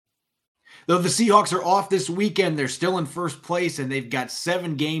Though the Seahawks are off this weekend, they're still in first place and they've got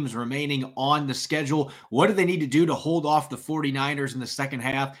 7 games remaining on the schedule. What do they need to do to hold off the 49ers in the second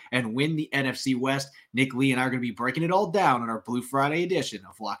half and win the NFC West? Nick Lee and I are going to be breaking it all down on our Blue Friday edition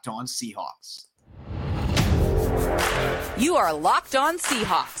of Locked On Seahawks. You are Locked On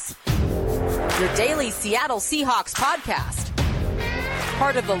Seahawks, your daily Seattle Seahawks podcast.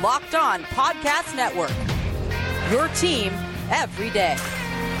 Part of the Locked On Podcast Network, your team every day.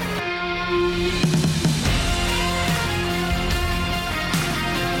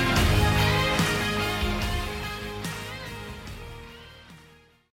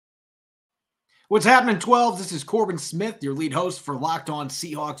 What's happening, 12? This is Corbin Smith, your lead host for Locked On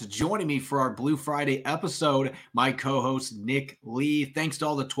Seahawks. Joining me for our Blue Friday episode, my co-host Nick Lee. Thanks to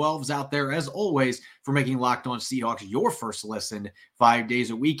all the 12s out there, as always, for making Locked On Seahawks your first listen 5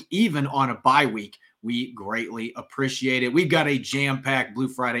 days a week, even on a bye week. We greatly appreciate it. We've got a jam-packed Blue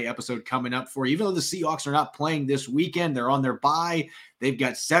Friday episode coming up for you. Even though the Seahawks are not playing this weekend, they're on their bye. They've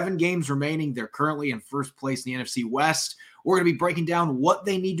got 7 games remaining. They're currently in first place in the NFC West. We're going to be breaking down what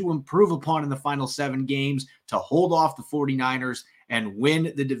they need to improve upon in the final 7 games to hold off the 49ers and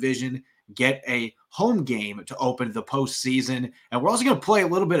win the division, get a home game to open the postseason. And we're also going to play a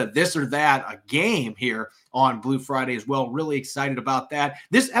little bit of this or that, a game here on Blue Friday as well. Really excited about that.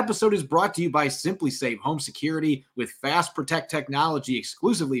 This episode is brought to you by SimpliSafe Home Security with Fast Protect technology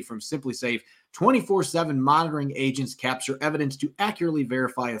exclusively from SimpliSafe. 24/7 monitoring agents capture evidence to accurately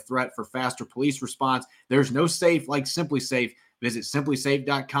verify a threat for faster police response. There's no safe like SimpliSafe. Visit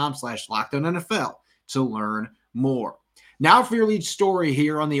simplisafe.com/LockedOnNFL to learn more. Now for your lead story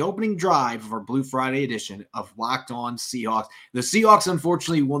here on the opening drive of our Blue Friday edition of Locked On Seahawks. The Seahawks,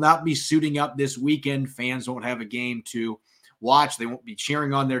 unfortunately, will not be suiting up this weekend. Fans won't have a game to watch. They won't be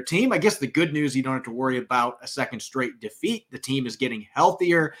cheering on their team. I guess the good news, you don't have to worry about a second straight defeat. The team is getting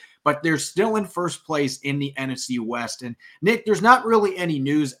healthier, but they're still in first place in the NFC West. And Nick, there's not really any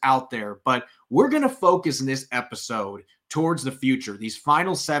news out there, but we're going to focus in this episode towards the future, these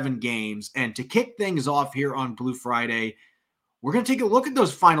final 7 games. And to kick things off here on Blue Friday, we're going to take a look at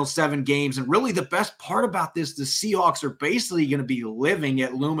those final 7 games. And really the best part about this, the Seahawks are basically going to be living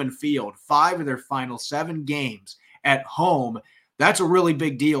at Lumen Field, 5 of their final 7 games at home. That's a really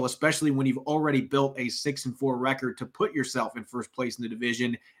big deal, especially when you've already built a 6-4 record to put yourself in first place in the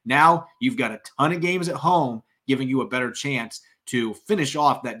division. Now you've got a ton of games at home, giving you a better chance to finish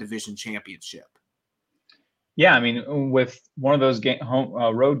off that division championship. Yeah, I mean, with one of those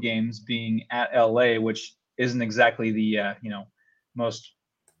road games being at LA, which isn't exactly the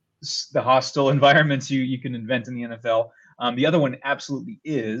the hostile environments you can invent in the NFL. The other one absolutely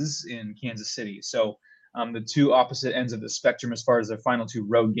is in Kansas City. So the two opposite ends of the spectrum as far as their final 2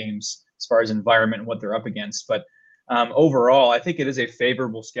 road games, as far as environment and what they're up against. But overall, I think it is a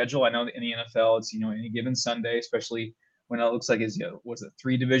favorable schedule. I know that in the NFL, it's any given Sunday, especially when it looks like it's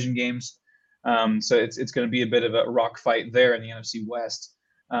 3 division games. So it's going to be a bit of a rock fight there in the NFC West.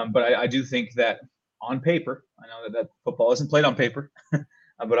 But I do think that on paper, I know that football isn't played on paper,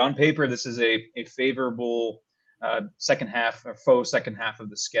 but on paper, this is a favorable second half or faux second half of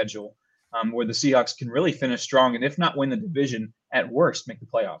the schedule. Where the Seahawks can really finish strong and if not win the division, at worst, make the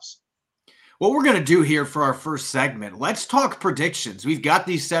playoffs. What we're going to do here for our first segment, let's talk predictions. We've got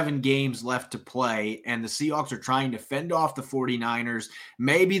these 7 games left to play, and the Seahawks are trying to fend off the 49ers.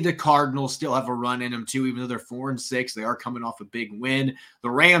 Maybe the Cardinals still have a run in them too, even though they're 4-6. They are coming off a big win. The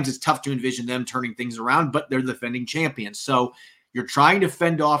Rams, it's tough to envision them turning things around, but they're the defending champions. So you're trying to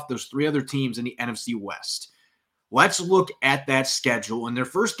fend off those 3 other teams in the NFC West. Let's look at that schedule. In their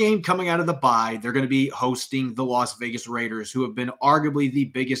first game coming out of the bye, they're going to be hosting the Las Vegas Raiders, who have been arguably the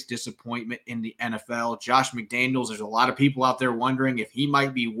biggest disappointment in the NFL. Josh McDaniels, there's a lot of people out there wondering if he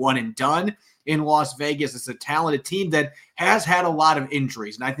might be one and done in Las Vegas. It's a talented team that has had a lot of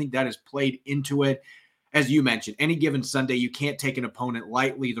injuries, and I think that has played into it. As you mentioned, any given Sunday, you can't take an opponent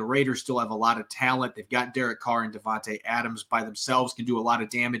lightly. The Raiders still have a lot of talent. They've got Derek Carr and Devontae Adams by themselves, can do a lot of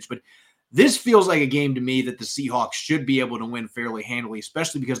damage, but this feels like a game to me that the Seahawks should be able to win fairly handily,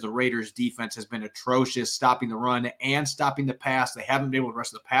 especially because the Raiders' defense has been atrocious, stopping the run and stopping the pass. They haven't been able to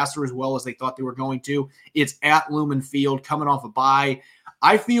rush the passer as well as they thought they were going to. It's at Lumen Field, coming off a bye.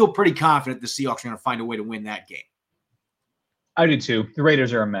 I feel pretty confident the Seahawks are going to find a way to win that game. I do too. The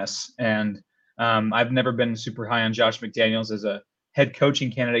Raiders are a mess, and I've never been super high on Josh McDaniels as a head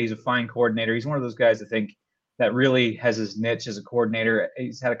coaching candidate. He's a fine coordinator. He's one of those guys I think that really has his niche as a coordinator.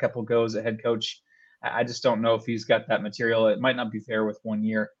 He's had a couple goes at head coach. I just don't know if he's got that material. It might not be fair with 1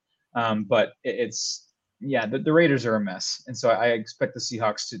 year, but the Raiders are a mess. And so I expect the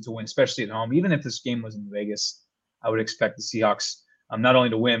Seahawks to win, especially at home. Even if this game was in Vegas, I would expect the Seahawks not only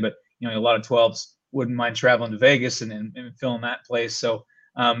to win, but a lot of 12s wouldn't mind traveling to Vegas and filling that place. So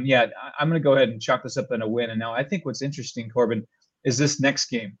yeah, I'm going to go ahead and chalk this up in a win. And now I think what's interesting, Corbin, is this next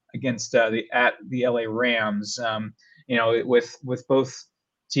game against the LA Rams. With both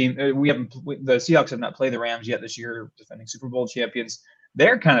team, the Seahawks have not played the Rams yet this year, defending Super Bowl champions.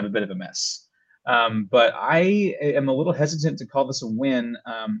 They're kind of a bit of a mess. But I am a little hesitant to call this a win,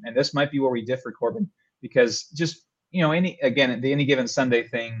 and this might be where we differ, Corbin, because just any given Sunday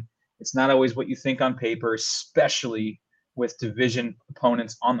thing, it's not always what you think on paper, especially with division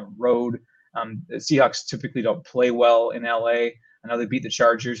opponents on the road. The Seahawks typically don't play well in LA. I know they beat the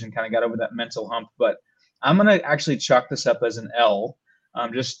Chargers and kind of got over that mental hump, but I'm going to actually chalk this up as an L.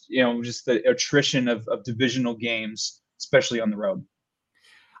 Just the attrition of divisional games, especially on the road.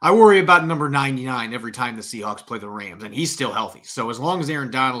 I worry about number 99 every time the Seahawks play the Rams, and he's still healthy. So as long as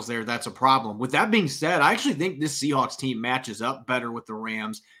Aaron Donald's there, that's a problem. With that being said, I actually think this Seahawks team matches up better with the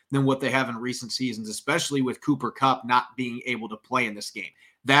Rams than what they have in recent seasons, especially with Cooper Kupp not being able to play in this game.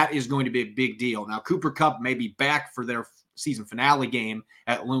 That is going to be a big deal. Now, Cooper Kupp may be back for their season finale game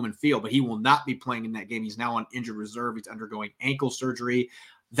at Lumen Field, but he will not be playing in that game. He's now on injured reserve. He's undergoing ankle surgery.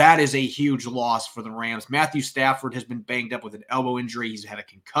 That is a huge loss for the Rams. Matthew Stafford has been banged up with an elbow injury. He's had a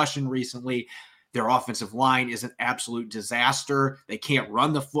concussion recently. Their offensive line is an absolute disaster. They can't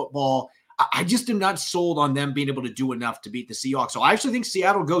run the football. I just am not sold on them being able to do enough to beat the Seahawks. So I actually think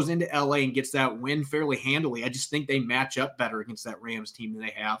Seattle goes into LA and gets that win fairly handily. I just think they match up better against that Rams team than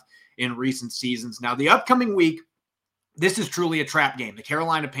they have in recent seasons. Now, the upcoming week, this is truly a trap game. The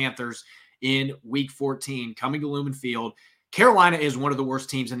Carolina Panthers in week 14 coming to Lumen Field. Carolina is one of the worst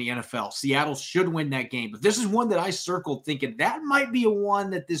teams in the NFL. Seattle should win that game. But this is one that I circled thinking that might be a one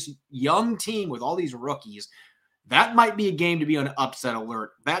that this young team with all these rookies, that might be a game to be on upset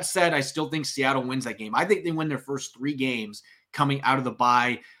alert. That said, I still think Seattle wins that game. I think they win their first 3 games coming out of the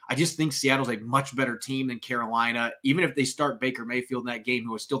bye. I just think Seattle's a much better team than Carolina. Even if they start Baker Mayfield in that game,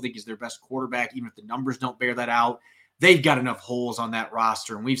 who I still think is their best quarterback, even if the numbers don't bear that out, they've got enough holes on that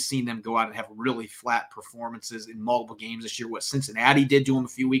roster, and we've seen them go out and have really flat performances in multiple games this year. What Cincinnati did to them a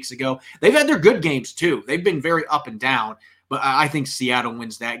few weeks ago. They've had their good games too. They've been very up and down, but I think Seattle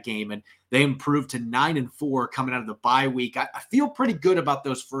wins that game, and they improved to 9-4 coming out of the bye week. I feel pretty good about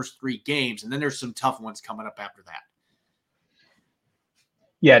those first 3 games, and then there's some tough ones coming up after that.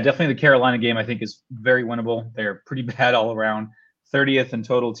 Yeah, definitely the Carolina game I think is very winnable. They're pretty bad all around. 30th in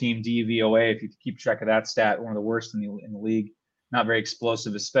total team DVOA, if you keep track of that stat, one of the worst in the league. Not very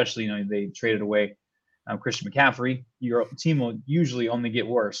explosive, especially, they traded away Christian McCaffrey. Your team will usually only get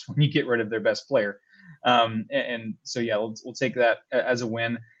worse when you get rid of their best player. And so, yeah, we'll take that as a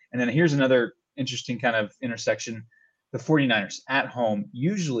win. And then here's another interesting kind of intersection. The 49ers at home,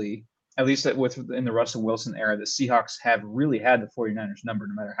 usually, at least in the Russell Wilson era, the Seahawks have really had the 49ers number,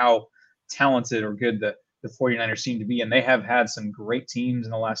 no matter how talented or good the 49ers seem to be, and they have had some great teams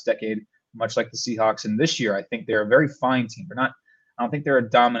in the last decade, much like the Seahawks. And this year, I think they're a very fine team. I don't think they're a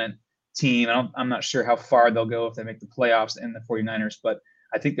dominant team. I'm not sure how far they'll go if they make the playoffs and the 49ers, but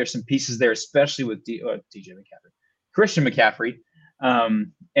I think there's some pieces there, especially with Christian McCaffrey,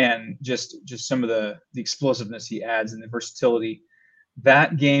 and just some of the explosiveness he adds and the versatility.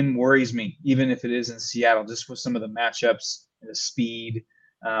 That game worries me, even if it is in Seattle, just with some of the matchups and the speed.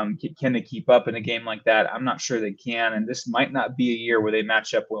 Can they keep up in a game like that? I'm not sure they can, and this might not be a year where they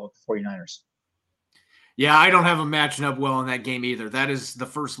match up well with the 49ers. Yeah, I don't have them matching up well in that game either. That is the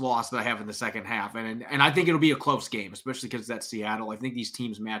first loss that I have in the second half, and I think it'll be a close game, especially because that's Seattle. I think these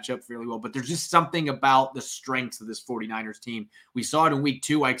teams match up fairly well, but there's just something about the strengths of this 49ers team. We saw it in week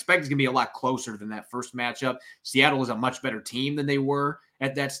 2. I expect it's going to be a lot closer than that first matchup. Seattle is a much better team than they were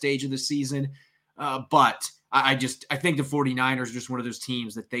at that stage of the season, but I think the 49ers are just one of those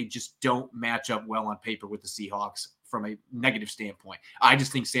teams that they just don't match up well on paper with the Seahawks from a negative standpoint. I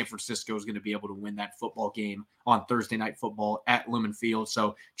just think San Francisco is going to be able to win that football game on Thursday Night Football at Lumen Field.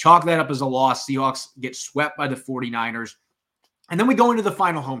 So chalk that up as a loss. Seahawks get swept by the 49ers. And then we go into the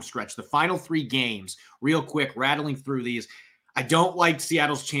final home stretch, the final 3 games, real quick, rattling through these. I don't like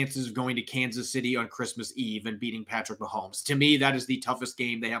Seattle's chances of going to Kansas City on Christmas Eve and beating Patrick Mahomes. To me, that is the toughest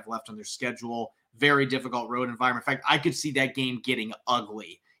game they have left on their schedule. Very difficult road environment. In fact, I could see that game getting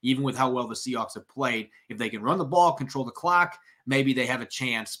ugly, even with how well the Seahawks have played. If they can run the ball, control the clock, maybe they have a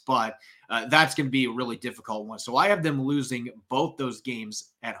chance, but that's going to be a really difficult one. So I have them losing both those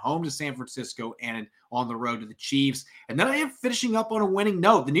games at home to San Francisco and on the road to the Chiefs. And then I am finishing up on a winning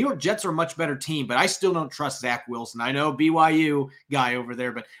note. The New York Jets are a much better team, but I still don't trust Zach Wilson. I know BYU guy over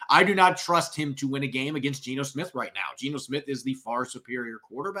there, but I do not trust him to win a game against Geno Smith right now. Geno Smith is the far superior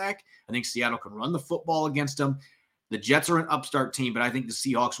quarterback. I think Seattle can run the football against him. The Jets are an upstart team, but I think the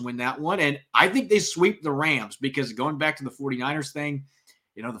Seahawks win that one. And I think they sweep the Rams, because going back to the 49ers thing,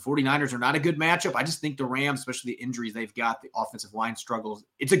 the 49ers are not a good matchup. I just think the Rams, especially the injuries they've got, the offensive line struggles,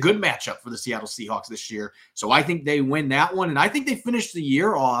 it's a good matchup for the Seattle Seahawks this year. So I think they win that one. And I think they finish the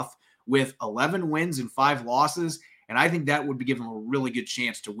year off with 11 wins and 5 losses. And I think that would be giving them a really good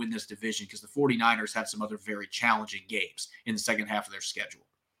chance to win this division, because the 49ers have some other very challenging games in the second half of their schedule.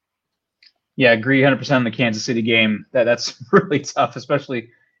 Yeah, I agree 100% on the Kansas City game. That's really tough, especially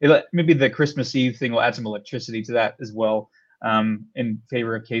maybe the Christmas Eve thing will add some electricity to that as well, in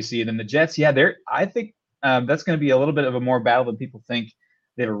favor of KC. And then the Jets, I think that's going to be a little bit of a more battle than people think.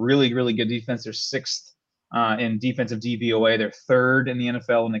 They have a really, really good defense. They're 6th in defensive DVOA. They're 3rd in the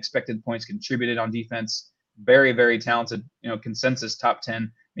NFL in expected points contributed on defense. Very, very talented, consensus top 10,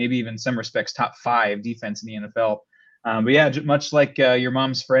 maybe even in some respects top 5 defense in the NFL. But yeah, much like your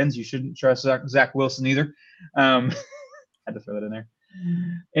mom's friends, you shouldn't trust Zach Wilson either. Had to throw that in there.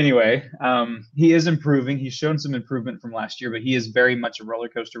 Anyway, he is improving. He's shown some improvement from last year, but he is very much a roller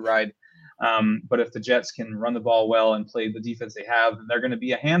coaster ride. But if the Jets can run the ball well and play the defense they have, they're going to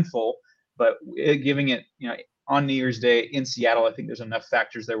be a handful. But giving it, on New Year's Day in Seattle, I think there's enough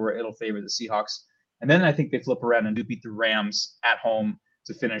factors there where it'll favor the Seahawks. And then I think they flip around and do beat the Rams at home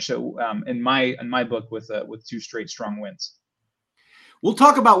to finish. So in my book, with 2 straight strong wins. We'll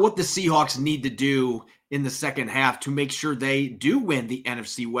talk about what the Seahawks need to do in the second half to make sure they do win the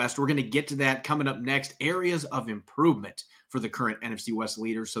NFC West. We're going to get to that coming up next. Areas of improvement for the current NFC West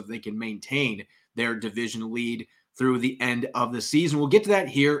leaders so they can maintain their division lead through the end of the season. We'll get to that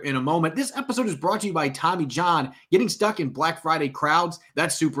here in a moment. This episode is brought to you by Tommy John. Getting stuck in Black Friday crowds,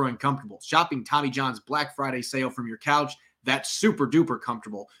 that's super uncomfortable. Shopping Tommy John's Black Friday sale from your couch, that's super duper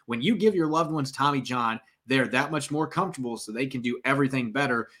comfortable. When you give your loved ones Tommy John, they're that much more comfortable, so they can do everything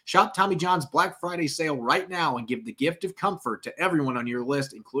better. Shop Tommy John's Black Friday sale right now and give the gift of comfort to everyone on your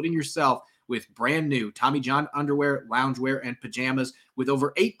list, including yourself, with brand new Tommy John underwear, loungewear, and pajamas. With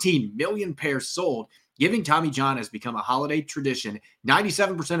over 18 million pairs sold, giving Tommy John has become a holiday tradition.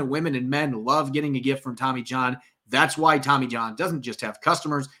 97% of women and men love getting a gift from Tommy John. That's why Tommy John doesn't just have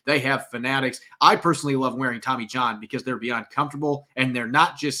customers, they have fanatics. I personally love wearing Tommy John because they're beyond comfortable, and they're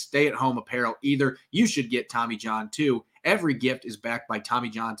not just stay-at-home apparel either. You should get Tommy John too. Every gift is backed by Tommy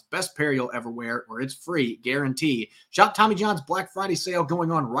John's best pair you'll ever wear, or it's free, guarantee. Shop Tommy John's Black Friday sale going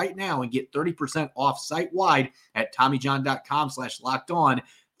on right now and get 30% off site-wide at TommyJohn.com/lockedon.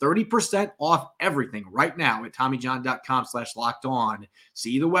 30% off everything right now at TommyJohn.com/lockedon.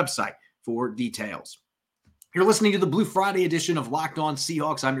 See the website for details. You're listening to the Blue Friday edition of Locked On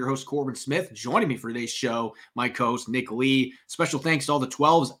Seahawks. I'm your host, Corbin Smith. Joining me for today's show, my co-host, Nick Lee. Special thanks to all the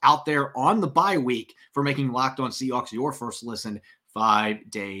 12s out there on the bye week for making Locked On Seahawks your first listen 5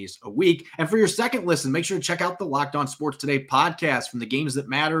 days a week. And for your second listen, make sure to check out the Locked On Sports Today podcast. From the games that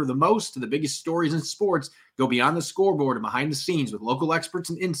matter the most to the biggest stories in sports, go beyond the scoreboard and behind the scenes with local experts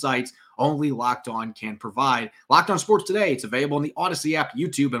and insights only Locked On can provide. Locked On Sports Today, it's available in the Odyssey app,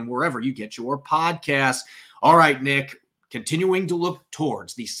 YouTube, and wherever you get your podcasts. All right, Nick, continuing to look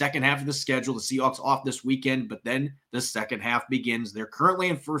towards the second half of the schedule. The Seahawks off this weekend, but then the second half begins. They're currently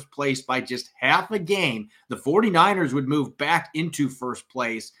in first place by just half a game. The 49ers would move back into first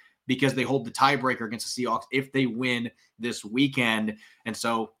place because they hold the tiebreaker against the Seahawks if they win this weekend. And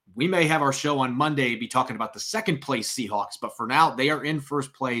so we may have our show on Monday be talking about the second place Seahawks, but for now, they are in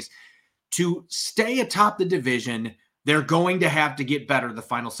first place. To stay atop the division, they're going to have to get better the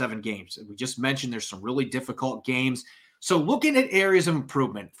final 7 games. We just mentioned there's some really difficult games. So looking at areas of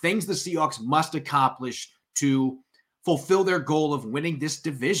improvement, things the Seahawks must accomplish to fulfill their goal of winning this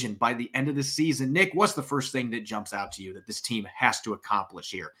division by the end of the season. Nick, what's the first thing that jumps out to you that this team has to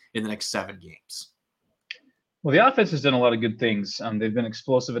accomplish here in the next 7 games? Well, the offense has done a lot of good things. They've been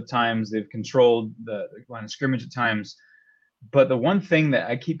explosive at times. They've controlled the line of scrimmage at times. But the one thing that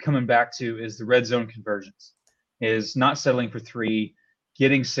I keep coming back to is the red zone conversions. Is not settling for 3,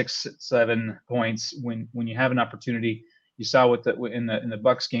 getting 6, 7 points when you have an opportunity. You saw in the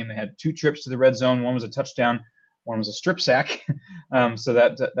Bucs game, they had 2 trips to the red zone. One was a touchdown, one was a strip sack. So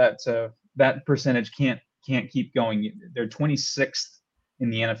that percentage can't keep going. They're 26th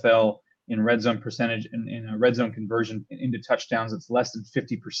in the NFL in red zone percentage in a red zone conversion into touchdowns. It's less than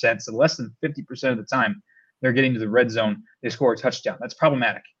 50%. So less than 50% of the time they're getting to the red zone, they score a touchdown. That's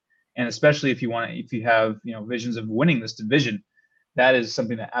problematic. And especially if you have visions of winning this division, that is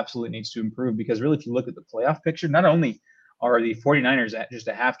something that absolutely needs to improve. Because really, if you look at the playoff picture, not only are the 49ers at just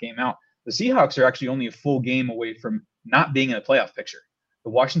a half game out, the Seahawks are actually only a full game away from not being in the playoff picture. The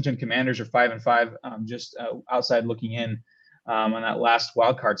Washington Commanders are 5-5, just outside looking in. on that last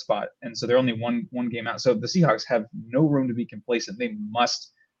wild card spot. And so they're only one game out. So the Seahawks have no room to be complacent. They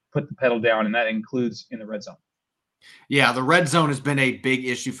must put the pedal down, and that includes in the red zone. Yeah, the red zone has been a big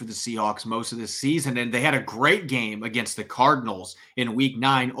issue for the Seahawks most of this season, and they had a great game against the Cardinals in Week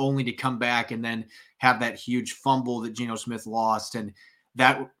 9, only to come back and then have that huge fumble that Geno Smith lost, and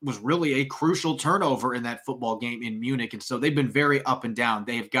that was really a crucial turnover in that football game in Munich. And so they've been very up and down.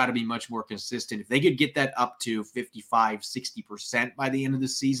 They have got to be much more consistent. If they could get that up to 55-60% by the end of the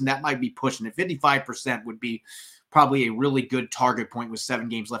season, that might be pushing it. 55% would be probably a really good target point with 7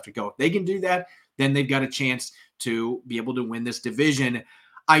 games left to go. If they can do that, then they've got a chance to be able to win this division.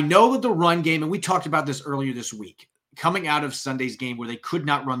 I know that the run game, and we talked about this earlier this week, coming out of Sunday's game where they could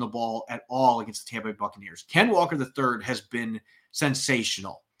not run the ball at all against the Tampa Bay Buccaneers. Ken Walker III has been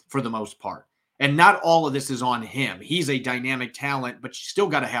sensational for the most part. And not all of this is on him. He's a dynamic talent, but you still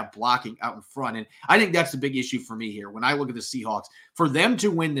got to have blocking out in front. And I think that's the big issue for me here. When I look at the Seahawks, for them to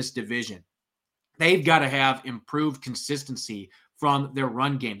win this division, they've got to have improved consistency from their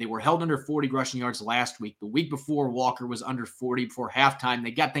run game. They were held under 40 rushing yards last week. The week before, Walker was under 40 before halftime.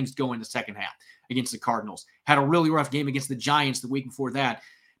 They got things going in the second half against the Cardinals. Had a really rough game against the Giants the week before that.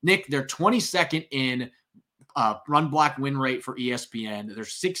 Nick, they're 22nd in run block win rate for ESPN. They're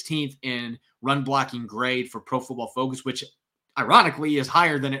 16th in run blocking grade for Pro Football Focus, which ironically is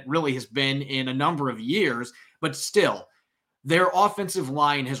higher than it really has been in a number of years. But still, their offensive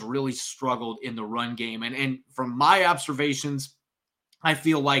line has really struggled in the run game. And from my observations, I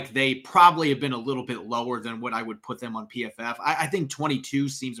feel like they probably have been a little bit lower than what I would put them on PFF. I think 22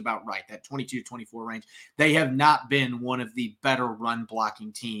 seems about right, that 22 to 24 range. They have not been one of the better run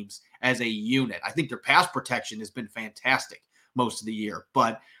blocking teams as a unit. I think their pass protection has been fantastic most of the year,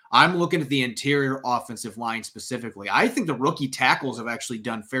 but I'm looking at the interior offensive line specifically. I think the rookie tackles have actually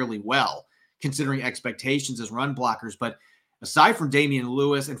done fairly well considering expectations as run blockers, but aside from Damian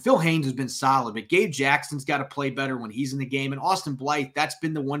Lewis, and Phil Haynes has been solid, but Gabe Jackson's got to play better when he's in the game. And Austin Blythe, that's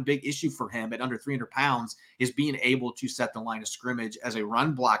been the one big issue for him at under 300 pounds, is being able to set the line of scrimmage as a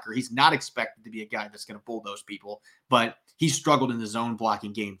run blocker. He's not expected to be a guy that's going to bulldoze people, but he's struggled in the zone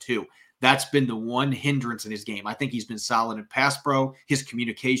blocking game too. That's been the one hindrance in his game. I think he's been solid in pass pro. His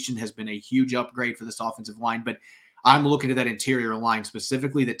communication has been a huge upgrade for this offensive line, but I'm looking at that interior line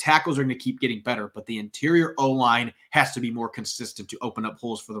specifically. The tackles are going to keep getting better, but the interior O-line has to be more consistent to open up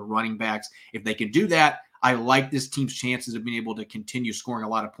holes for the running backs. If they can do that, I like this team's chances of being able to continue scoring a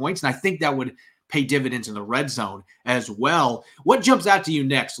lot of points, and I think that would pay dividends in the red zone as well. What jumps out to you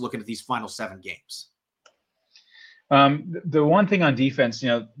next looking at these final 7 games? The one thing on defense,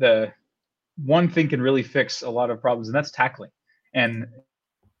 the one thing can really fix a lot of problems, and that's tackling and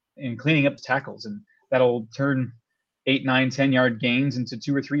cleaning up the tackles, and that'll turn 8, 9, 10-yard gains into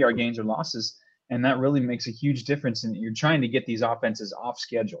 2 or 3-yard gains or losses. And that really makes a huge difference. And you're trying to get these offenses off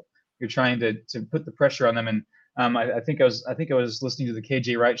schedule. You're trying to put the pressure on them. And I think I was listening to the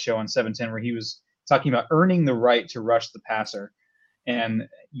KJ Wright show on 710 where he was talking about earning the right to rush the passer. And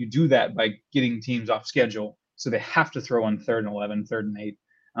you do that by getting teams off schedule. So they have to throw on 3rd and 11, 3rd and 8.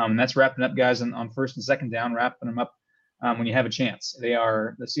 And that's wrapping up guys on 1st and 2nd down, wrapping them up when you have a chance. The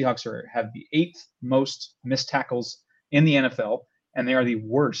Seahawks have the 8th most missed tackles in the NFL, and they are the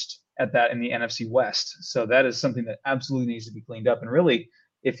worst at that in the NFC West. So that is something that absolutely needs to be cleaned up. And really,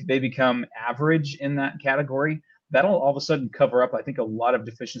 if they become average in that category, that'll all of a sudden cover up, I think, a lot of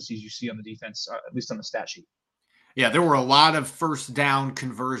deficiencies you see on the defense, at least on the stat sheet. Yeah, there were a lot of first down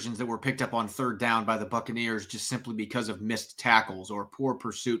conversions that were picked up on 3rd down by the Buccaneers just simply because of missed tackles or poor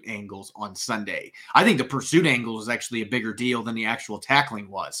pursuit angles on Sunday. I think the pursuit angle is actually a bigger deal than the actual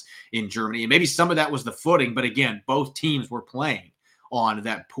tackling was in Germany. And maybe some of that was the footing, but again, both teams were playing on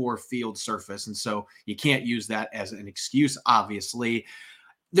that poor field surface. And so you can't use that as an excuse, obviously.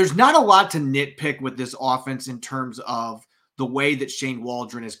 There's not a lot to nitpick with this offense in terms of the way that Shane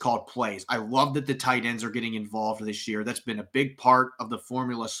Waldron has called plays. I love that the tight ends are getting involved this year. That's been a big part of the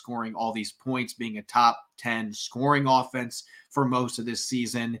formula, scoring all these points, being a top 10 scoring offense for most of this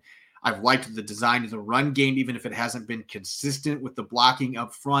season. I've liked the design of the run game, even if it hasn't been consistent with the blocking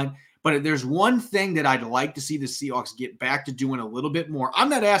up front. But there's one thing that I'd like to see the Seahawks get back to doing a little bit more. I'm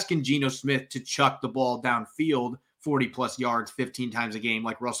not asking Geno Smith to chuck the ball downfield 40-plus yards 15 times a game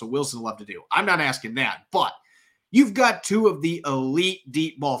like Russell Wilson loved to do. I'm not asking that, but you've got 2 of the elite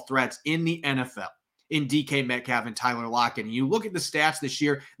deep ball threats in the NFL in DK Metcalf and Tyler Lockett. And you look at the stats this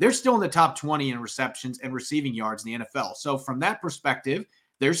year, they're still in the top 20 in receptions and receiving yards in the NFL. So from that perspective,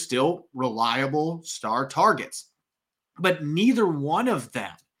 they're still reliable star targets. But neither one of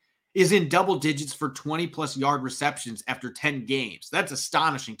them is in double digits for 20-plus yard receptions after 10 games. That's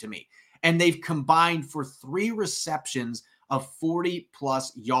astonishing to me. And they've combined for 3 receptions of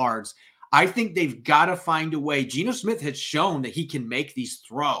 40-plus yards. I think they've got to find a way. Geno Smith has shown that he can make these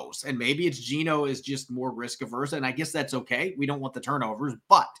throws, and maybe it's Geno is just more risk-averse, and I guess that's okay. We don't want the turnovers,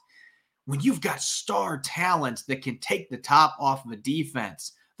 but when you've got star talents that can take the top off of a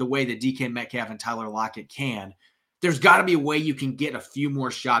defense the way that DK Metcalf and Tyler Lockett can, there's got to be a way you can get a few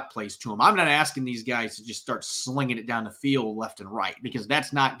more shot plays to them. I'm not asking these guys to just start slinging it down the field left and right, because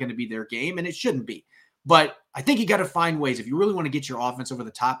that's not going to be their game, and it shouldn't be. But I think you got to find ways. If you really want to get your offense over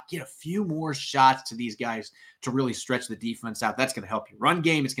the top, get a few more shots to these guys to really stretch the defense out. That's going to help your run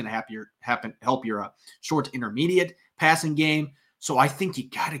game. It's going to help your short intermediate passing game. So I think you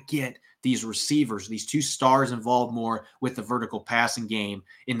got to get these receivers, these two stars, involved more with the vertical passing game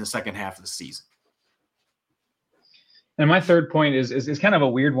in the second half of the season. And my third point is kind of a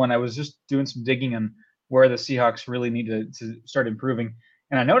weird one. I was just doing some digging on where the Seahawks really need to start improving.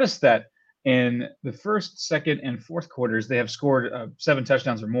 And I noticed that in the first, second, and fourth quarters, they have scored 7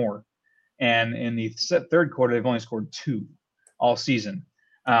 touchdowns or more. And in the third quarter, they've only scored 2 all season.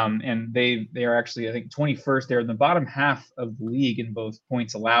 And they are actually, I think, 21st. They're in the bottom half of the league in both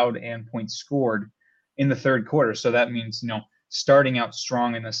points allowed and points scored in the third quarter. So that means, starting out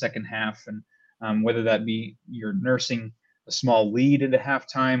strong in the second half, and whether that be you're nursing a small lead into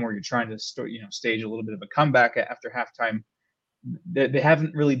halftime or you're trying to stage a little bit of a comeback after halftime. They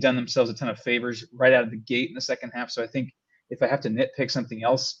haven't really done themselves a ton of favors right out of the gate in the second half. So I think if I have to nitpick something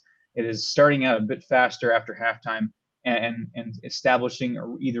else, it is starting out a bit faster after halftime and establishing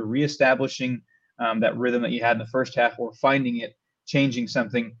or either reestablishing that rhythm that you had in the first half, or finding it, changing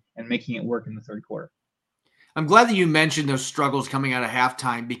something, and making it work in the third quarter. I'm glad that you mentioned those struggles coming out of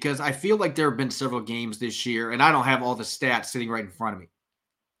halftime, because I feel like there have been several games this year, and I don't have all the stats sitting right in front of me,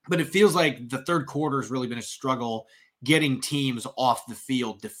 but it feels like the third quarter has really been a struggle getting teams off the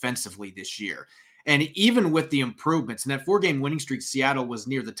field defensively this year. And even with the improvements in that 4-game winning streak, Seattle was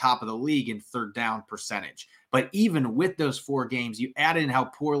near the top of the league in third down percentage. But even with those 4 games, you add in how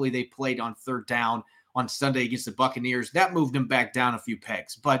poorly they played on third down on Sunday against the Buccaneers. That moved them back down a few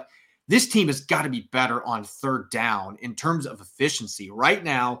pegs. But this team has got to be better on third down in terms of efficiency. Right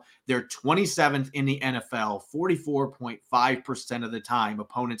now, they're 27th in the NFL, 44.5% of the time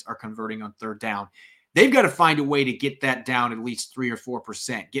opponents are converting on third down. They've got to find a way to get that down at least 3 or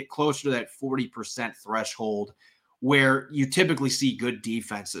 4%, get closer to that 40% threshold where you typically see good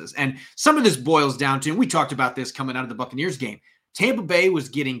defenses. And some of this boils down to, and we talked about this coming out of the Buccaneers game, Tampa Bay was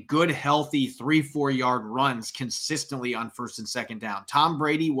getting good, healthy 3-4 yard runs consistently on first and second down. Tom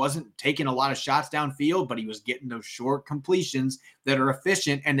Brady wasn't taking a lot of shots downfield, but he was getting those short completions that are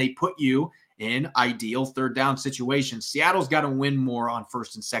efficient, and they put you in ideal third down situations. Seattle's got to win more on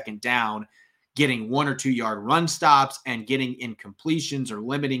first and second down, getting 1 or 2 yard run stops and getting incompletions or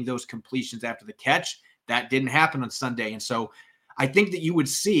limiting those completions after the catch. That didn't happen on Sunday. And so I think that you would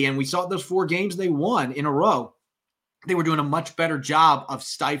see, and we saw those 4 games they won in a row, they were doing a much better job of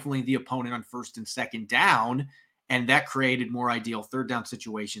stifling the opponent on first and second down, and that created more ideal third down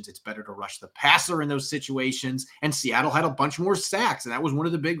situations. It's better to rush the passer in those situations, and Seattle had a bunch more sacks, and that was one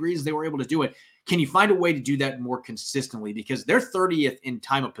of the big reasons they were able to do it. Can you find a way to do that more consistently? Because they're 30th in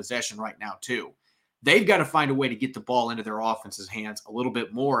time of possession right now, too. They've got to find a way to get the ball into their offense's hands a little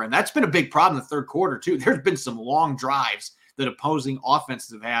bit more, and that's been a big problem in the third quarter, too. There's been some long drives that opposing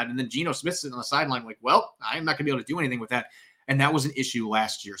offenses have had, and then Geno Smith sitting on the sideline like, well, I'm not going to be able to do anything with that, and that was an issue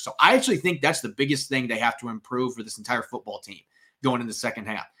last year. So I actually think that's the biggest thing they have to improve for this entire football team going in the second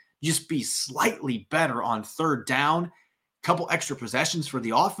half. Just be slightly better on third down, a couple extra possessions for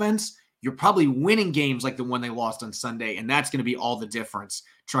the offense. You're probably winning games like the one they lost on Sunday, and that's going to be all the difference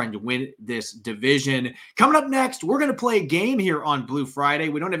trying to win this division. Coming up next, we're going to play a game here on Blue Friday.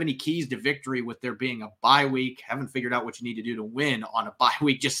 We don't have any keys to victory with there being a bye week. Haven't figured out what you need to do to win on a bye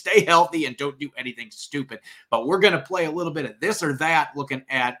week. Just stay healthy and don't do anything stupid. But we're going to play a little bit of this or that, looking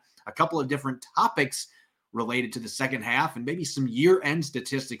at a couple of different topics related to the second half and maybe some year-end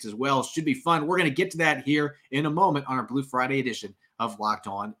statistics as well. Should be fun. We're going to get to that here in a moment on our Blue Friday edition of Locked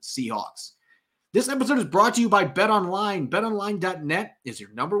On Seahawks. This episode is brought to you by BetOnline. BetOnline.net is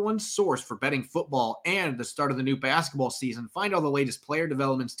your number one source for betting football and the start of the new basketball season. Find all the latest player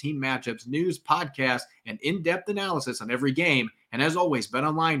developments, team matchups, news, podcasts, and in-depth analysis on every game. And as always,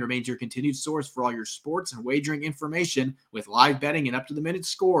 BetOnline remains your continued source for all your sports and wagering information with live betting and up-to-the-minute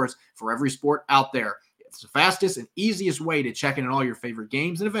scores for every sport out there. It's the fastest and easiest way to check in on all your favorite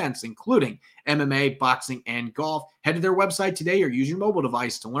games and events, including MMA, boxing, and golf. Head to their website today or use your mobile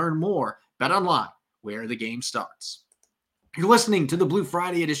device to learn more. Bet online, where the game starts. You're listening to the Blue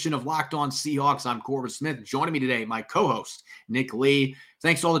Friday edition of Locked On Seahawks. I'm Corbin Smith. Joining me today, my co-host, Nick Lee.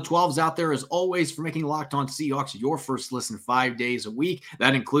 Thanks to all the 12s out there, as always, for making Locked On Seahawks your first listen 5 days a week.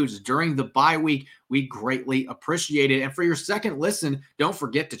 That includes during the bye week. We greatly appreciate it. And for your second listen, don't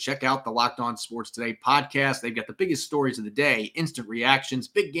forget to check out the Locked On Sports Today podcast. They've got the biggest stories of the day, instant reactions,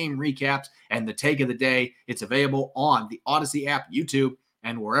 big game recaps, and the take of the day. It's available on the Odyssey app, YouTube,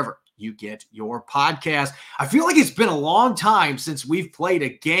 and wherever you get your podcast. I feel like it's been a long time since we've played a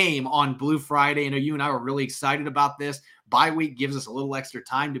game on Blue Friday. I know you and I were really excited about this. Bye week gives us a little extra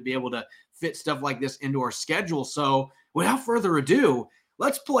time to be able to fit stuff like this into our schedule. So without further ado,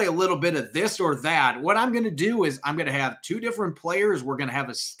 let's play a little bit of this or that. What I'm going to do is I'm going to have two different players. We're going to have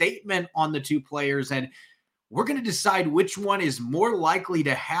a statement on the two players, and we're going to decide which one is more likely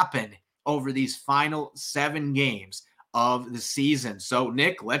to happen over these final 7 games of the season. So,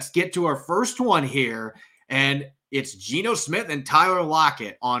 Nick, let's get to our first one here. And it's Geno Smith and Tyler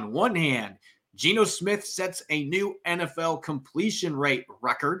Lockett. On one hand, Geno Smith sets a new NFL completion rate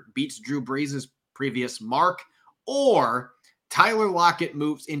record, beats Drew Brees' previous mark, or Tyler Lockett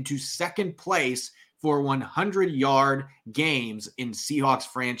moves into second place for 100-yard games in Seahawks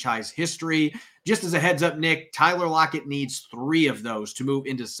franchise history. Just as a heads up, Nick, Tyler Lockett needs 3 of those to move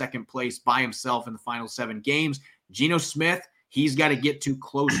into second place by himself in the final 7 games. Geno Smith, he's got to get to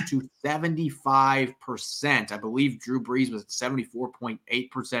close to 75%. I believe Drew Brees was at 74.8% in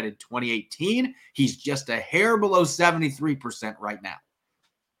 2018. He's just a hair below 73% right now.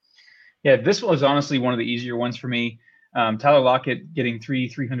 Yeah, this was honestly one of the easier ones for me. Tyler Lockett getting 3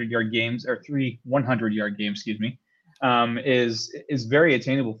 300-yard games, or 3 100-yard games, is very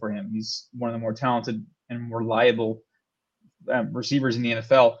attainable for him. He's one of the more talented and reliable receivers in the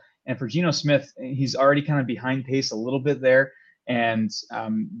NFL. And for Geno Smith, he's already kind of behind pace a little bit there. And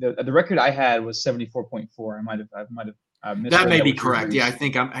the record I had was 74.4. I might have missed that. May be correct. Yeah, I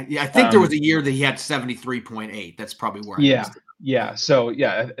think there was a year that he had 73.8. That's probably where. Yeah. So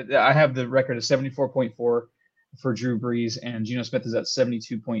yeah, I have the record of 74.4 for Drew Brees, and Geno Smith is at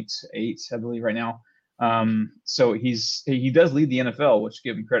 72.8, I believe, right now. So he does lead the NFL, which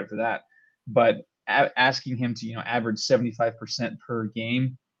give him credit for that. But asking him to average 75% per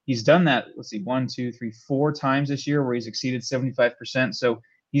game. He's done that, 1, 2, 3, 4 times this year where he's exceeded 75%. So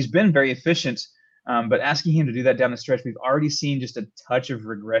he's been very efficient. But asking him to do that down the stretch, we've already seen just a touch of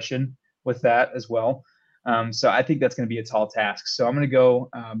regression with that as well. So I think that's going to be a tall task. So I'm going to go.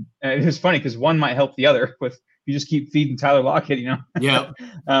 And it's funny because one might help the other if you just keep feeding Tyler Lockett, Yeah.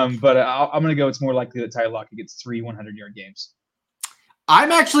 But I'm going to go. It's more likely that Tyler Lockett gets 3 100-yard games.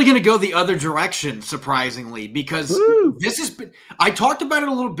 I'm actually going to go the other direction, surprisingly, because this has been – I talked about it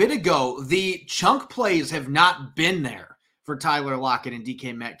a little bit ago. The chunk plays have not been there for Tyler Lockett and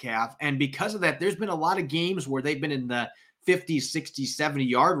DK Metcalf, and because of that, there's been a lot of games where they've been in the 50, 60,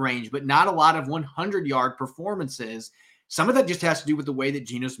 70-yard range, but not a lot of 100-yard performances. Some of that just has to do with the way that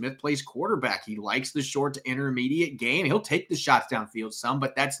Geno Smith plays quarterback. He likes the short to intermediate game. He'll take the shots downfield some,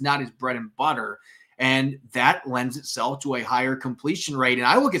 but that's not his bread and butter. And that lends itself to a higher completion rate. And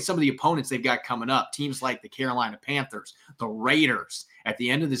I look at some of the opponents they've got coming up, teams like the Carolina Panthers, the Raiders at the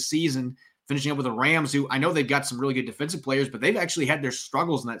end of the season, finishing up with the Rams, who I know they've got some really good defensive players, but they've actually had their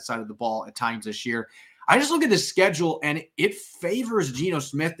struggles on that side of the ball at times this year. I just look at the schedule, and it favors Geno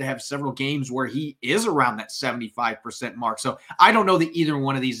Smith to have several games where he is around that 75% mark. So I don't know that either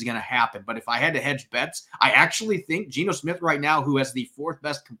one of these is going to happen. But if I had to hedge bets, I actually think Geno Smith right now, who has the 4th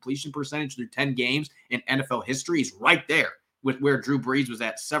best completion percentage through 10 games in NFL history, is right there with where Drew Brees was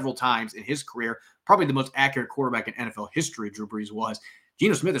at several times in his career. Probably the most accurate quarterback in NFL history, Drew Brees was.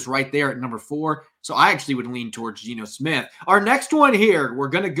 Geno Smith is right there at number 4. So I actually would lean towards Geno Smith. Our next one here, we're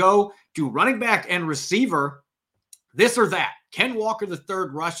going to go to running back and receiver. This or that. Ken Walker III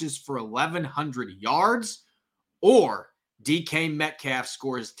rushes for 1,100 yards, or DK Metcalf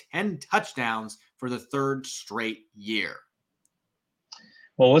scores 10 touchdowns for the 3rd straight year.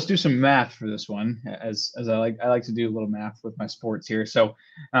 Well, let's do some math for this one, as I like to do a little math with my sports here. So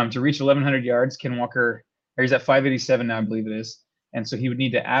to reach 1,100 yards, Ken Walker, he's at 587 now, I believe it is. And so he would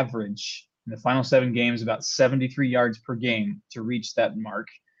need to average in the final 7 games about 73 yards per game to reach that mark,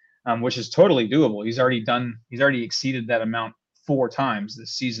 which is totally doable. He's already exceeded that amount 4 times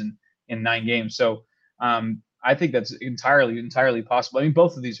this season in 9 games. So I think that's entirely possible. I mean,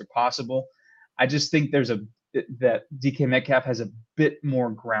 both of these are possible. I just think that DK Metcalf has a bit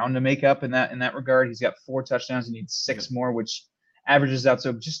more ground to make up in that regard. He's got 4 touchdowns. He needs 6 more, which averages out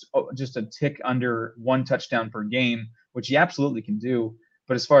so just a tick under 1 touchdown per game, which he absolutely can do.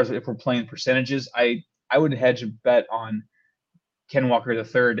 But as far as if we're playing percentages, I would hedge a bet on Ken Walker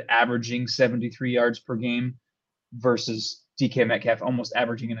III averaging 73 yards per game versus DK Metcalf almost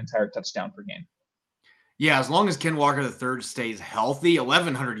averaging an entire touchdown per game. Yeah, as long as Ken Walker III stays healthy,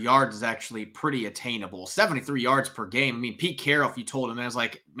 1,100 yards is actually pretty attainable. 73 yards per game. I mean, Pete Carroll, if you told him, I was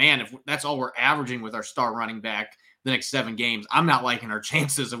like, man, if that's all we're averaging with our star running back the next 7 games, I'm not liking our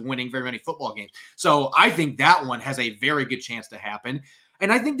chances of winning very many football games. So I think that one has a very good chance to happen.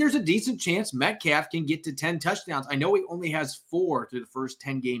 And I think there's a decent chance Metcalf can get to 10 touchdowns. I know he only has 4 through the first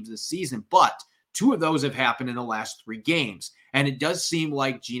 10 games of the season, but 2 of those have happened in the last 3 games. And it does seem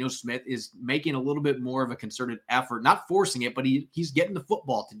like Geno Smith is making a little bit more of a concerted effort, not forcing it, but he's getting the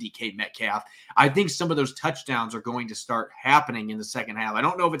football to DK Metcalf. I think some of those touchdowns are going to start happening in the second half. I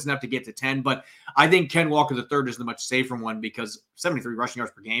don't know if it's enough to get to 10, but I think Ken Walker III is the much safer one because 73 rushing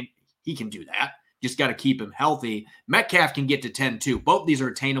yards per game, he can do that. Just got to keep him healthy. Metcalf can get to 10 too. Both these are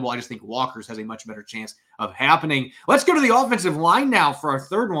attainable. I just think Walker's has a much better chance of happening. Let's go to the offensive line now for our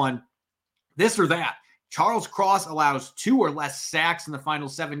third one. This or that. Charles Cross allows 2 or less sacks in the final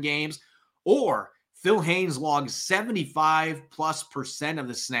 7 games, or Phil Haynes logs 75+% of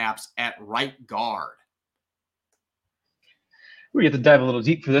the snaps at right guard. We have to dive a little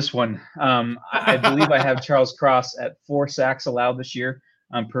deep for this one. I believe I have Charles Cross at 4 sacks allowed this year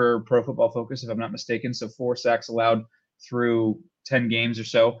per Pro Football Focus, if I'm not mistaken. So 4 sacks allowed through 10 games or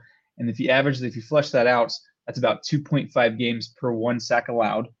so. And if you flesh that out, that's about 2.5 games per 1 sack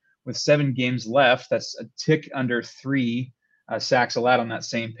allowed. With 7 games left, that's a tick under 3 sacks allowed on that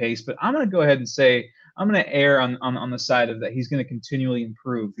same pace. But I'm going to go ahead and say I'm going to err on the side of that he's going to continually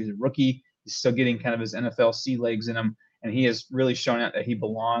improve. He's a rookie. He's still getting kind of his NFL sea legs in him, and he has really shown out that he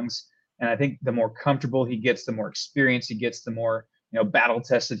belongs. And I think the more comfortable he gets, the more experience he gets, the more battle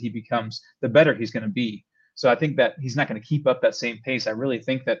tested he becomes, the better he's going to be. So I think that he's not going to keep up that same pace. I really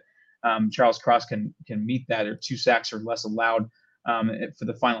think that Charles Cross can meet that, or 2 sacks or less allowed for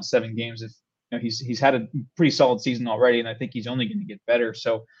the final 7 games. If he's had a pretty solid season already, and I think he's only going to get better.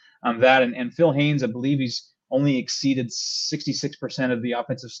 So that and Phil Haynes, I believe he's only exceeded 66% of the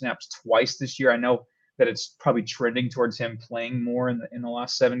offensive snaps twice this year. I know that it's probably trending towards him playing more in the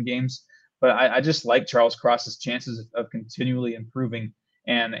last 7 games, but I just like Charles Cross's chances of continually improving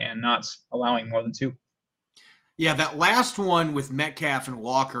and not allowing more than 2. Yeah, that last one with Metcalf and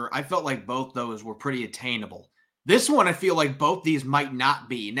Walker, I felt like both those were pretty attainable. This one, I feel like both these might not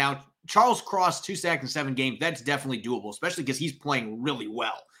be. Now, Charles Cross, 2 sacks in 7 games, that's definitely doable, especially because he's playing really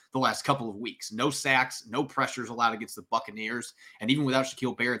well the last couple of weeks. No sacks, no pressures allowed against the Buccaneers. And even without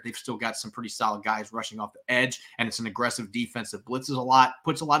Shaquille Barrett, they've still got some pretty solid guys rushing off the edge. And it's an aggressive defense that blitzes a lot,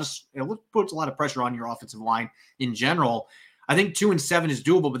 puts a lot of pressure on your offensive line in general. I think 2 and 7 is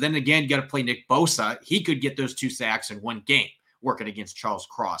doable, but then again, you got to play Nick Bosa. He could get those 2 sacks in 1 game working against Charles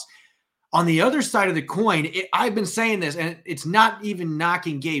Cross. On the other side of the coin, I've been saying this, and it's not even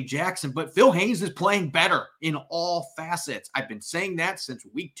knocking Gabe Jackson, but Phil Haynes is playing better in all facets. I've been saying that since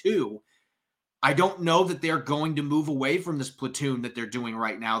week 2. I don't know that they're going to move away from this platoon that they're doing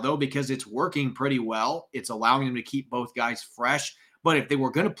right now, though, because it's working pretty well. It's allowing them to keep both guys fresh. But if they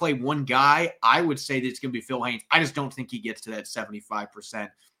were going to play one guy, I would say that it's going to be Phil Haynes. I just don't think he gets to that 75%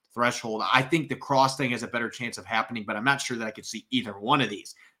 threshold. I think the Cross thing has a better chance of happening, but I'm not sure that I could see either one of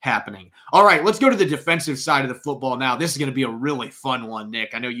these happening. All right, let's go to the defensive side of the football now. This is going to be a really fun one,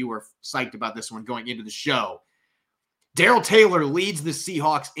 Nick. I know you were psyched about this one going into the show. Darrell Taylor leads the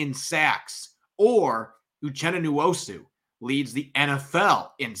Seahawks in sacks, or Uchenna Nwosu leads the NFL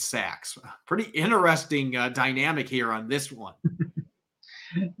in sacks. Pretty interesting dynamic here on this one.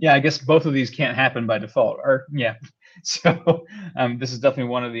 Yeah, I guess both of these can't happen by default. So this is definitely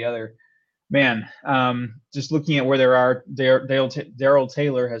one or the other. Man, just looking at where there are, Darrell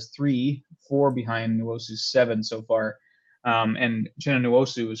Taylor has 3, 4 behind Nwosu's 7 so far. And Uchenna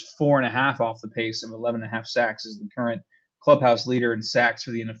Nwosu is 4.5 off the pace of 11.5 sacks, is the current clubhouse leader in sacks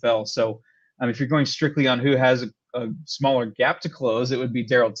for the NFL. So if you're going strictly on who has a smaller gap to close, it would be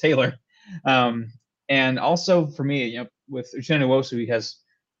Darrell Taylor. And also for me, with Uchenna Nwosu, he has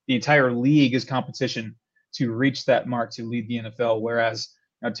the entire league as competition to reach that mark to lead the NFL, whereas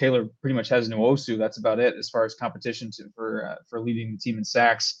Taylor pretty much has Nwosu. That's about it as far as competition for leading the team in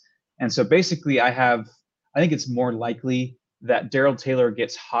sacks. And so basically I think it's more likely that Darrell Taylor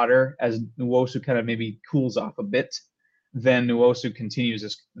gets hotter as Nwosu kind of maybe cools off a bit, than Nwosu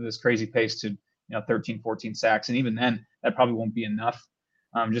continues this crazy pace to 13, 14 sacks. And even then, that probably won't be enough.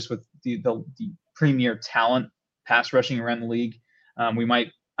 Just with the premier talent pass rushing around the league, we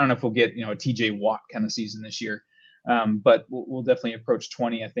might, I don't know if we'll get a TJ Watt kind of season this year, but we'll definitely approach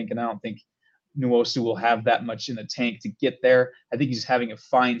 20, I think. And I don't think Nwosu will have that much in the tank to get there. I think he's having a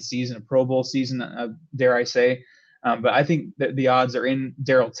fine season, a Pro Bowl season, dare I say. But I think that the odds are in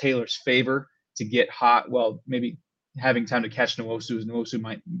Darrell Taylor's favor to get hot. Well, maybe having time to catch Nwosu, as Nwosu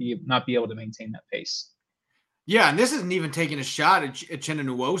might not be able to maintain that pace. Yeah, and this isn't even taking a shot at Uchenna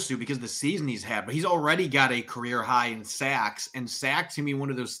Nwosu because of the season he's had, but he's already got a career high in sacks, and sacks can be one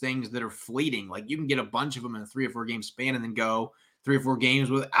of those things that are fleeting. Like you can get a bunch of them in a 3 or 4 game span and then go 3 or 4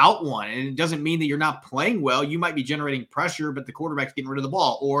 games without one. And it doesn't mean that you're not playing well. You might be generating pressure, but the quarterback's getting rid of the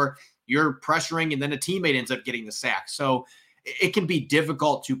ball, or you're pressuring and then a teammate ends up getting the sack. So it can be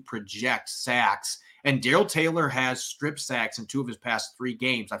difficult to project sacks. And Darrell Taylor has strip sacks in 2 of his past 3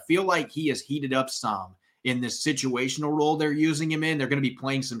 games. I feel like he has heated up some in this situational role they're using him in. They're going to be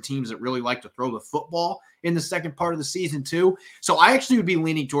playing some teams that really like to throw the football in the second part of the season too. So I actually would be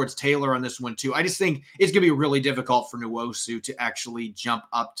leaning towards Taylor on this one too. I just think it's going to be really difficult for Nwosu to actually jump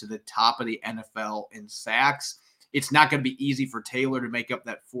up to the top of the NFL in sacks. It's not going to be easy for Taylor to make up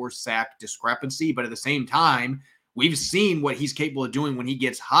that 4 sack discrepancy, but at the same time, we've seen what he's capable of doing when he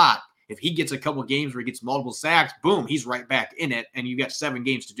gets hot. If he gets a couple games where he gets multiple sacks, boom, he's right back in it, and you got 7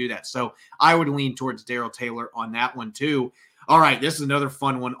 games to do that. So I would lean towards Darrell Taylor on that one too. All right, this is another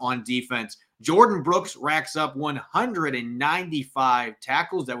fun one on defense. Jordan Brooks racks up 195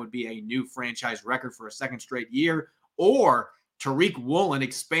 tackles. That would be a new franchise record for a second straight year. Or Tariq Woolen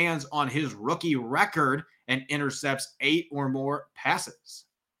expands on his rookie record and intercepts 8 or more passes.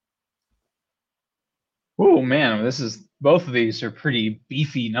 Oh man, both of these are pretty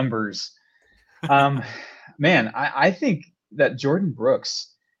beefy numbers. Man, I think that Jordan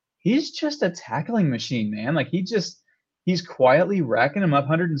Brooks, he's just a tackling machine, man. Like he's quietly racking them up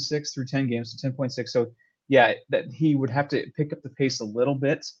 106 through 10 games to 10.6. So yeah, that he would have to pick up the pace a little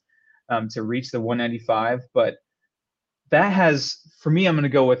bit to reach the 195. But that has, for me, I'm going to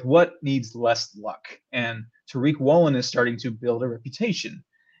go with what needs less luck. And Tariq Woolen is starting to build a reputation,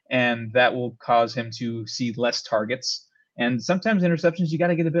 and that will cause him to see less targets. And sometimes interceptions, you got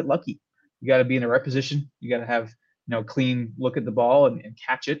to get a bit lucky. You got to be in the right position. You got to have clean look at the ball and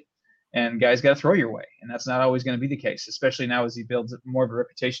catch it. And guys got to throw your way. And that's not always going to be the case, especially now as he builds more of a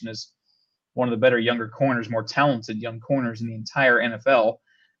reputation as one of the better younger corners, more talented young corners in the entire NFL.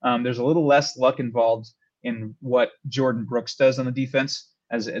 There's a little less luck involved in what Jordan Brooks does on the defense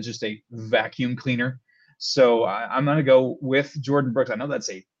as just a vacuum cleaner. So I'm going to go with Jordan Brooks. I know that's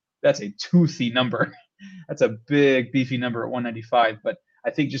a toothy number. That's a big, beefy number at 195. But I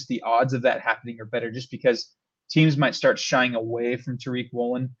think just the odds of that happening are better just because teams might start shying away from Tariq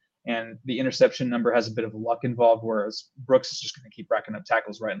Woolen, and the interception number has a bit of luck involved, whereas Brooks is just going to keep racking up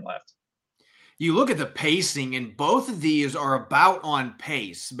tackles right and left. You look at the pacing, and both of these are about on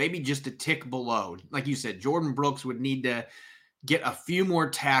pace, maybe just a tick below. Like you said, Jordan Brooks would need to get a few more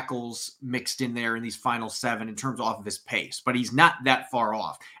tackles mixed in there in these final 7 in terms of his pace, but he's not that far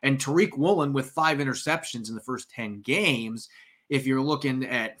off. And Tariq Woolen with 5 interceptions in the first 10 games, if you're looking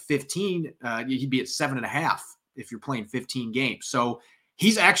at 15, he'd be at 7.5 if you're playing 15 games. So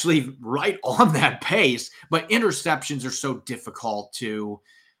he's actually right on that pace, but interceptions are so difficult to,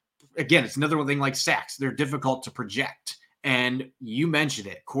 again, it's another thing like sacks. They're difficult to project. And you mentioned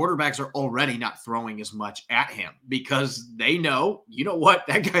it. Quarterbacks are already not throwing as much at him because they know, you know what,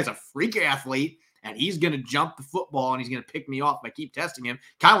 that guy's a freak athlete and he's going to jump the football and he's going to pick me off if I keep testing him.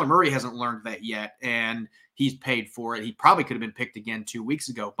 Kyler Murray hasn't learned that yet, and he's paid for it. He probably could have been picked again 2 weeks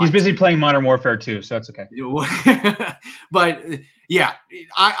ago. He's busy playing Modern Warfare 2, so that's okay. But yeah,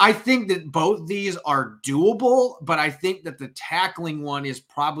 I think that both these are doable, but I think that the tackling one is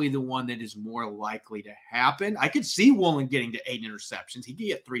probably the one that is more likely to happen. I could see Woolen getting to 8 interceptions. He could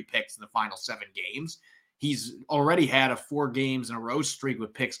get 3 picks in the final 7 games. He's already had a 4 games in a row streak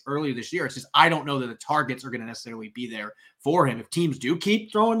with picks earlier this year. It's just I don't know that the targets are going to necessarily be there for him. If teams do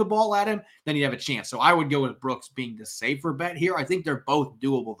keep throwing the ball at him, then he'd have a chance. So I would go with Brooks being the safer bet here. I think they're both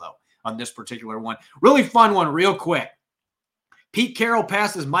doable, though, on this particular one. Really fun one, real quick. Pete Carroll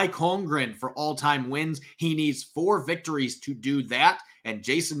passes Mike Holmgren for all-time wins. He needs 4 victories to do that, and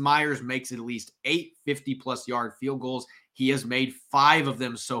Jason Myers makes at least 8 50-plus yard field goals. He has made 5 of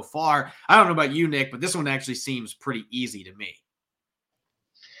them so far. I don't know about you, Nick, but this one actually seems pretty easy to me.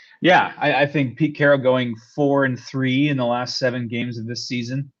 Yeah, I think Pete Carroll going 4-3 in the last 7 games of this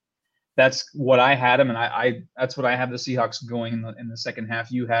season. That's what I had him, and I that's what I have the Seahawks going in the second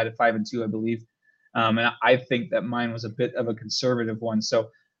half. You had 5-2, I believe, and I think that mine was a bit of a conservative one. So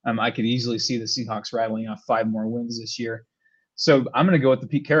I could easily see the Seahawks rattling off 5 more wins this year. So I'm going to go with the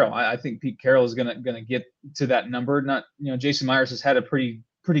Pete Carroll. I think Pete Carroll is going to get to that number. Not, Jason Myers has had a pretty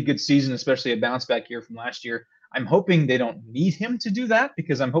good season, especially a bounce back year from last year. I'm hoping they don't need him to do that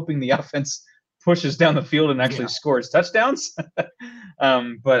because I'm hoping the offense pushes down the field and actually scores touchdowns.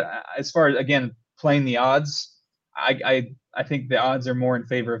 But as far as, again, playing the odds, I think the odds are more in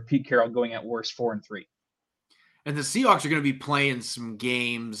favor of Pete Carroll going at worst 4-3. And the Seahawks are going to be playing some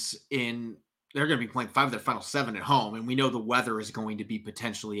games they're going to be playing 5 of their final 7 at home. And we know the weather is going to be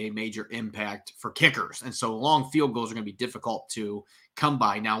potentially a major impact for kickers. And so long field goals are going to be difficult to come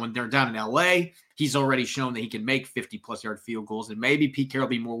by. Now, when they're down in LA, he's already shown that he can make 50-plus yard field goals. And maybe Pete Carroll will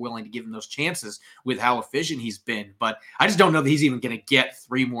be more willing to give him those chances with how efficient he's been. But I just don't know that he's even going to get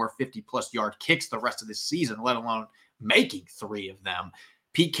 3 more 50-plus yard kicks the rest of this season, let alone making 3 of them.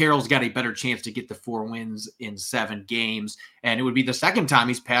 Pete Carroll's got a better chance to get the 4 wins in 7 games. And it would be the second time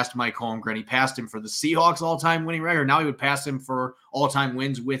he's passed Mike Holmgren. He passed him for the Seahawks all-time winning record. Now he would pass him for all-time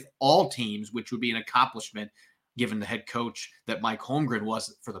wins with all teams, which would be an accomplishment given the head coach that Mike Holmgren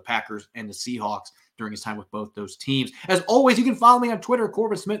was for the Packers and the Seahawks during his time with both those teams. As always, you can follow me on Twitter,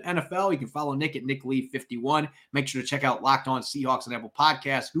 Corbin Smith NFL. You can follow Nick at NickLee51. Make sure to check out Locked On Seahawks on Apple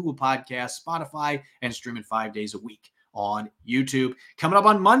Podcasts, Google Podcasts, Spotify, and streaming 5 days a week on YouTube. Coming up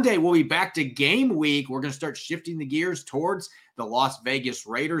on Monday, we'll be back to game week. We're going to start shifting the gears towards the Las Vegas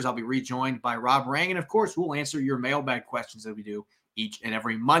Raiders. I'll be rejoined by Rob Rang. And of course, we'll answer your mailbag questions that we do each and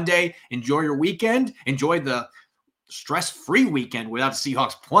every Monday. Enjoy your weekend. Enjoy the stress-free weekend without the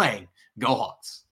Seahawks playing. Go Hawks.